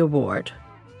accept the award.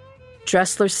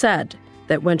 Dressler said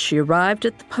that when she arrived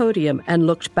at the podium and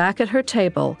looked back at her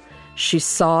table, she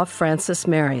saw Frances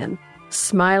Marion,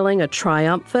 smiling a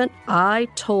triumphant "I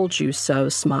told you so"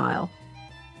 smile.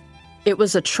 It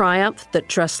was a triumph that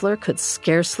Dressler could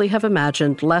scarcely have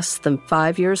imagined less than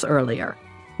 5 years earlier,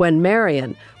 when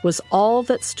Marion was all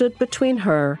that stood between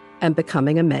her and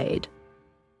becoming a maid.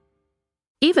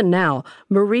 Even now,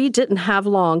 Marie didn't have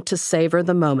long to savor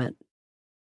the moment.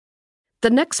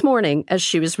 The next morning, as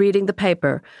she was reading the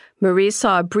paper, Marie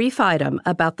saw a brief item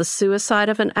about the suicide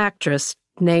of an actress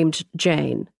named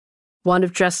Jane, one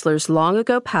of Dressler's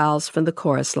long-ago pals from the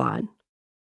chorus line.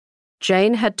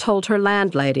 Jane had told her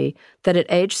landlady that at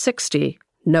age 60,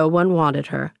 no one wanted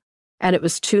her, and it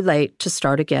was too late to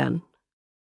start again.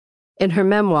 In her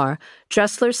memoir,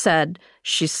 Dressler said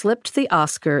she slipped the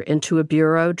Oscar into a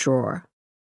bureau drawer.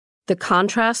 The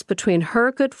contrast between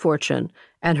her good fortune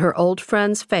and her old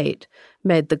friend's fate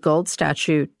made the gold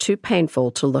statue too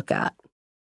painful to look at.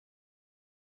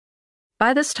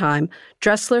 By this time,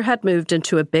 Dressler had moved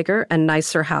into a bigger and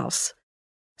nicer house.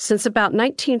 Since about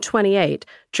 1928,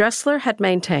 Dressler had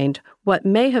maintained what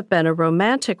may have been a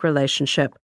romantic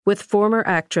relationship with former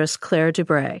actress Claire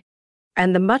Dubray,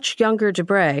 and the much younger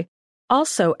Dubray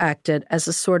also acted as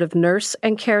a sort of nurse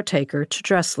and caretaker to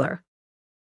Dressler.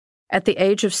 At the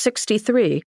age of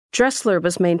 63, Dressler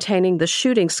was maintaining the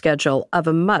shooting schedule of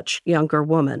a much younger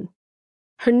woman.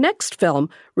 Her next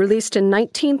film, released in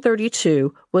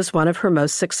 1932, was one of her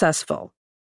most successful,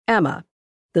 Emma,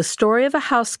 the story of a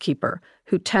housekeeper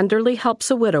who tenderly helps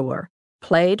a widower,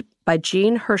 played by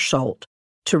Jean Hersholt,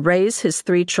 to raise his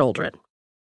 3 children.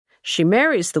 She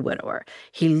marries the widower,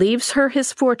 he leaves her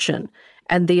his fortune,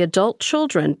 and the adult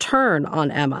children turn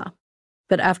on Emma.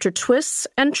 But after twists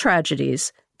and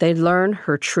tragedies, they learn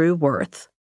her true worth.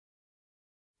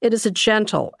 It is a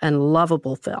gentle and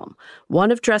lovable film,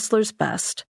 one of Dressler's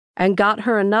best, and got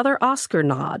her another Oscar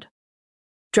nod.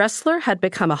 Dressler had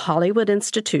become a Hollywood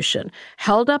institution,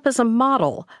 held up as a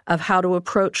model of how to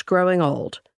approach growing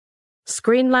old.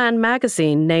 Screenland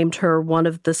magazine named her one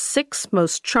of the 6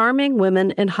 most charming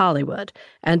women in Hollywood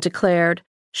and declared,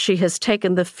 "She has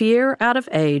taken the fear out of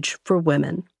age for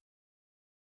women."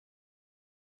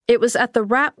 It was at the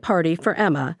wrap party for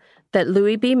Emma that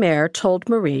Louis B. Mayer told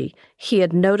Marie he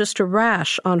had noticed a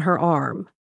rash on her arm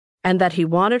and that he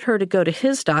wanted her to go to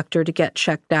his doctor to get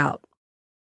checked out.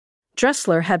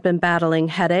 Dressler had been battling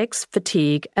headaches,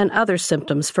 fatigue, and other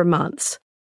symptoms for months,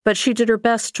 but she did her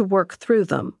best to work through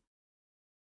them.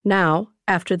 Now,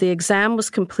 after the exam was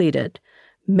completed,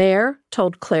 Mayer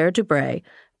told Claire Dubray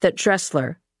that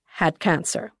Dressler had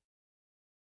cancer.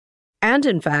 And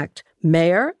in fact,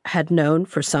 Mayer had known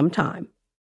for some time.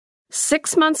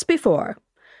 6 months before,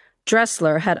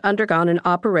 Dressler had undergone an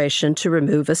operation to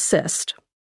remove a cyst.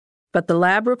 But the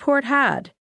lab report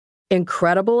had,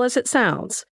 incredible as it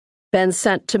sounds, been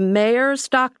sent to Mayer's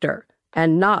doctor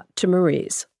and not to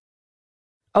Marie's.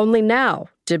 Only now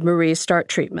did Marie start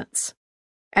treatments.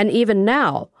 And even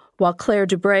now, while Claire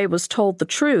Dubray was told the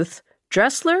truth,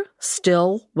 Dressler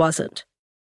still wasn't.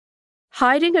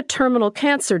 Hiding a terminal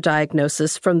cancer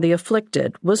diagnosis from the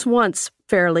afflicted was once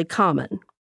fairly common.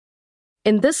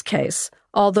 In this case,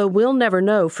 although we'll never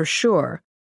know for sure,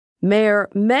 Mayer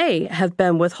may have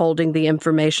been withholding the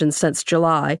information since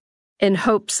July in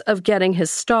hopes of getting his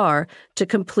star to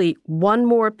complete one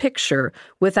more picture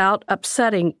without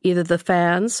upsetting either the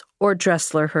fans or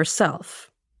Dressler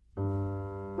herself.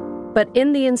 But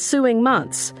in the ensuing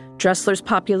months, Dressler's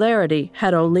popularity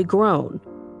had only grown,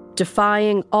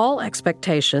 defying all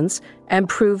expectations and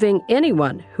proving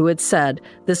anyone who had said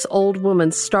this old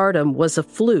woman's stardom was a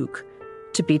fluke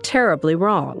to be terribly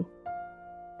wrong.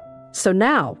 So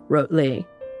now, wrote Lee,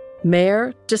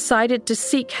 Mayer decided to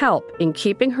seek help in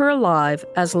keeping her alive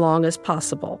as long as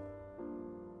possible.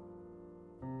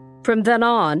 From then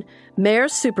on, Mayer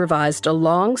supervised a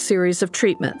long series of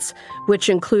treatments, which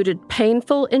included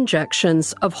painful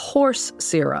injections of horse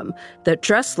serum that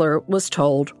Dressler was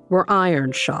told were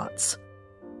iron shots.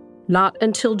 Not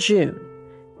until June,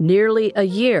 nearly a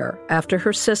year after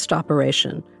her cyst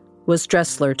operation, was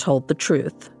Dressler told the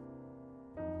truth.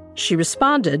 She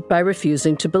responded by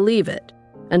refusing to believe it,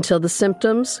 until the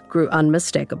symptoms grew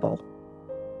unmistakable.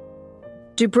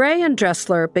 Dubray and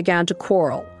Dressler began to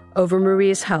quarrel over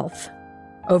Marie's health,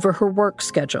 over her work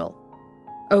schedule,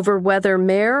 over whether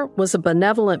Mayer was a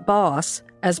benevolent boss,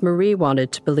 as Marie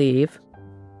wanted to believe,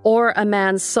 or a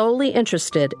man solely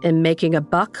interested in making a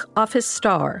buck off his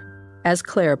star, as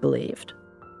Claire believed.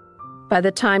 By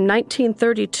the time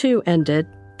 1932 ended,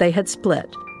 they had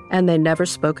split, and they never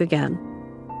spoke again.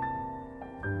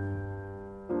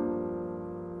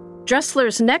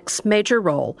 Dressler's next major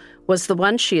role was the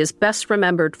one she is best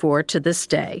remembered for to this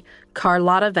day,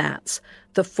 Carlotta Vance,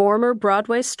 the former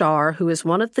Broadway star who is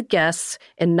one of the guests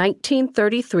in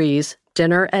 1933's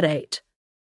Dinner at 8.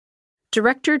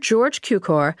 Director George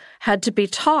Cukor had to be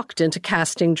talked into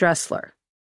casting Dressler.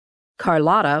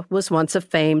 Carlotta was once a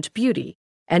famed beauty,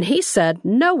 and he said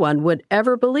no one would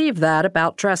ever believe that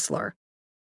about Dressler.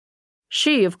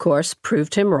 She, of course,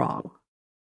 proved him wrong.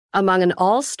 Among an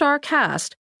all-star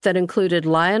cast that included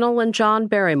Lionel and John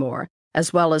Barrymore,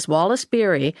 as well as Wallace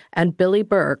Beery and Billy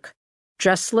Burke,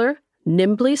 Dressler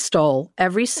nimbly stole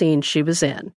every scene she was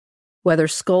in, whether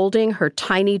scolding her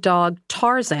tiny dog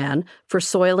Tarzan for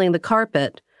soiling the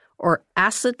carpet or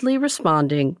acidly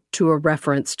responding to a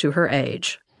reference to her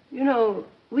age. You know,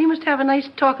 we must have a nice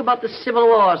talk about the Civil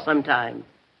War sometime.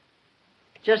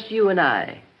 Just you and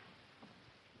I.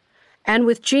 And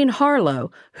with Jean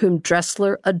Harlow, whom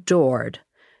Dressler adored,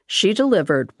 she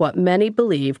delivered what many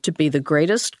believed to be the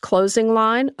greatest closing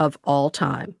line of all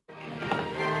time.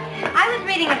 I was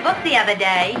reading a book the other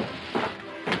day.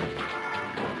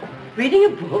 Reading a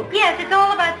book? Yes, it's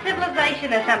all about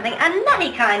civilization or something. A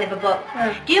nutty kind of a book.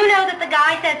 Do you know that the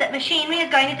guy says that machinery is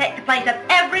going to take the place of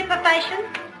every profession?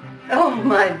 Oh,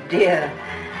 my dear.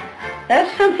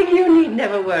 That's something you need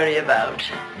never worry about.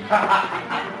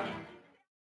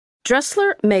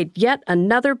 Dressler made yet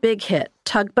another big hit,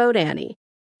 Tugboat Annie,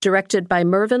 directed by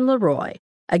Mervyn LeRoy,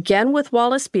 again with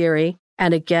Wallace Beery,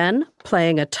 and again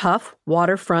playing a tough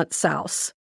waterfront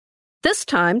souse. This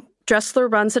time, Dressler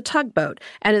runs a tugboat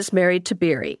and is married to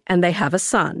Beery, and they have a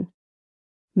son.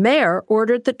 Mayer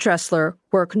ordered that Dressler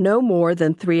work no more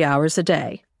than 3 hours a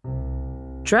day.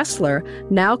 Dressler,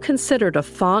 now considered a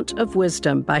font of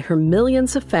wisdom by her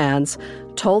millions of fans,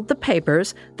 told the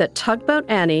papers that Tugboat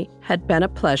Annie had been a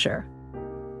pleasure.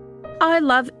 I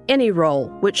love any role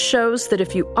which shows that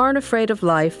if you aren't afraid of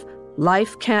life,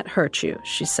 life can't hurt you,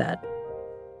 she said.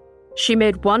 She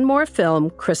made one more film,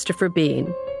 Christopher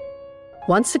Bean.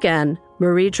 Once again,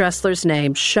 Marie Dressler's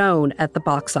name shone at the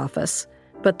box office,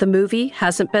 but the movie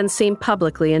hasn't been seen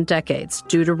publicly in decades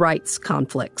due to rights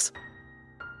conflicts.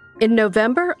 In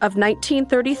November of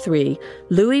 1933,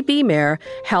 Louis B. Mayer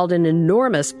held an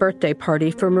enormous birthday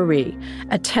party for Marie,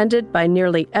 attended by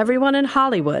nearly everyone in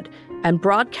Hollywood and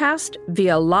broadcast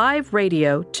via live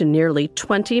radio to nearly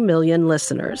 20 million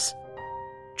listeners.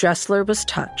 Dressler was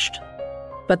touched,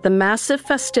 but the massive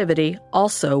festivity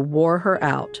also wore her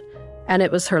out, and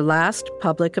it was her last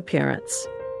public appearance.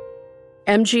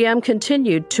 MGM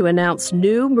continued to announce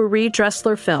new Marie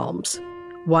Dressler films,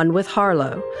 one with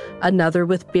Harlow, another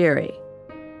with Beery.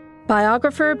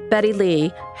 Biographer Betty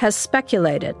Lee has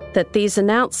speculated that these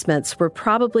announcements were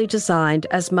probably designed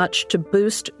as much to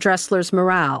boost Dressler's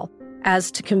morale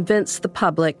as to convince the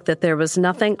public that there was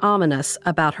nothing ominous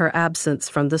about her absence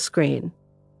from the screen.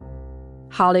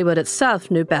 Hollywood itself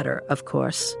knew better, of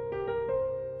course.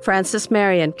 Frances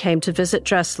Marion came to visit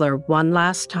Dressler one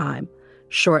last time,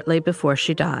 shortly before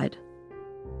she died.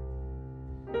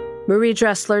 Marie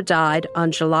Dressler died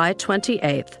on July 28,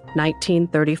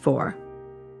 1934.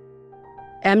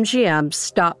 MGM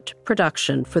stopped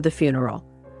production for the funeral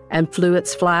and flew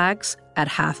its flags at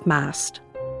half-mast.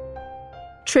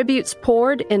 Tributes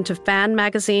poured into fan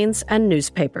magazines and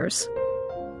newspapers.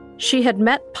 She had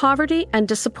met poverty and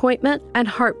disappointment and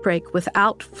heartbreak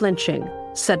without flinching,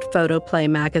 said Photoplay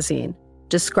magazine,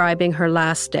 describing her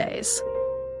last days.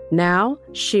 Now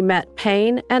she met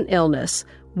pain and illness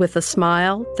with a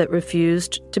smile that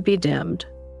refused to be dimmed.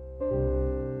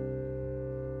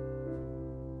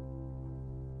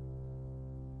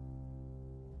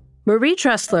 Marie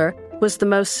Dressler was the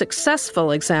most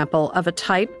successful example of a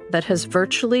type that has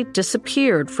virtually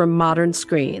disappeared from modern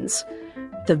screens: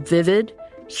 the vivid,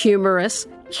 humorous,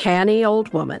 canny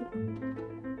old woman.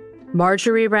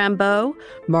 Marjorie Rambeau,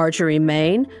 Marjorie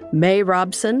Main, May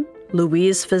Robson,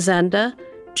 Louise Fazenda,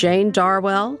 Jane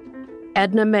Darwell,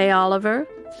 Edna May Oliver,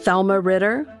 Thelma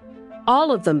Ritter,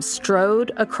 all of them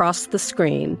strode across the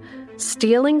screen,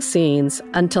 stealing scenes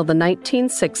until the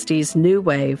 1960s new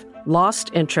wave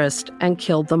lost interest and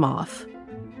killed them off.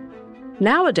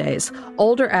 Nowadays,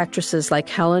 older actresses like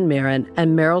Helen Mirren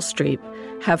and Meryl Streep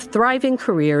have thriving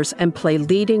careers and play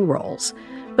leading roles,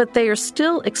 but they are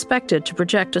still expected to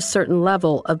project a certain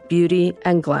level of beauty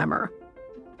and glamour.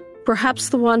 Perhaps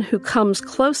the one who comes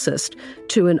closest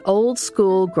to an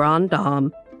old-school grande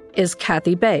dame is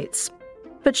Kathy Bates,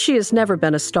 but she has never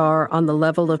been a star on the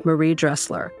level of Marie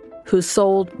Dressler, who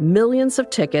sold millions of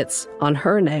tickets on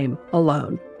her name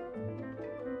alone.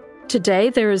 Today,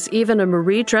 there is even a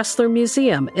Marie Dressler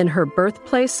Museum in her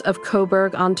birthplace of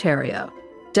Cobourg, Ontario,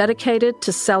 dedicated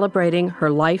to celebrating her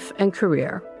life and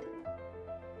career.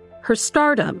 Her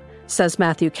stardom, says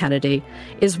Matthew Kennedy,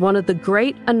 is one of the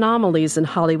great anomalies in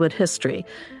Hollywood history,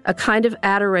 a kind of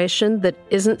adoration that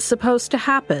isn't supposed to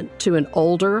happen to an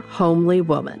older, homely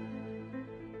woman.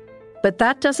 But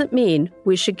that doesn't mean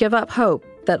we should give up hope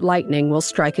that lightning will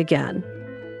strike again.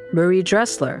 Marie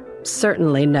Dressler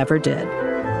certainly never did.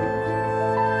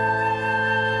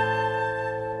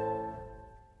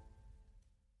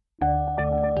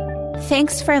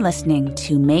 Thanks for listening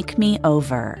to Make Me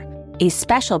Over, a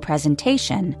special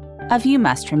presentation of You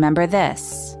Must Remember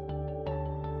This.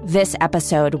 This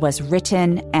episode was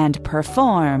written and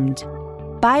performed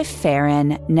by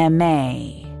Farron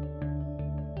Nemeh.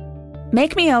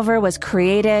 Make Me Over was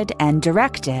created and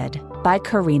directed by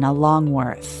Karina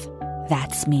Longworth.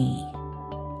 That's me.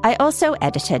 I also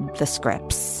edited the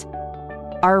scripts.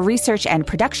 Our research and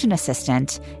production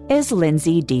assistant is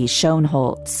Lindsay D.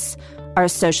 Schoenholtz. Our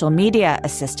social media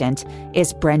assistant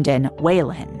is Brendan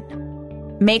Whalen.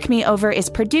 Make Me Over is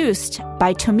produced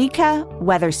by Tomika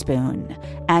Weatherspoon,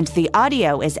 and the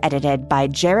audio is edited by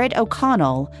Jared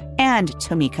O'Connell and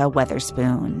Tomika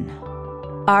Weatherspoon.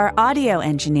 Our audio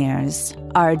engineers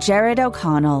are Jared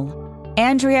O'Connell,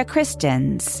 Andrea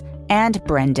Christens, and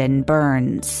Brendan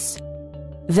Burns.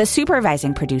 The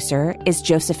supervising producer is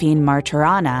Josephine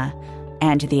Martirana,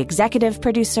 and the executive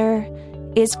producer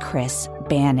is Chris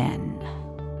Bannon.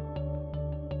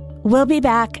 We'll be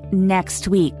back next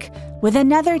week with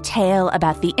another tale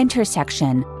about the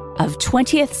intersection of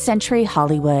 20th century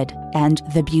Hollywood and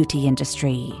the beauty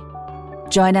industry.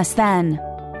 Join us then,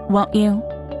 won't you?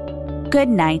 Good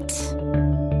night.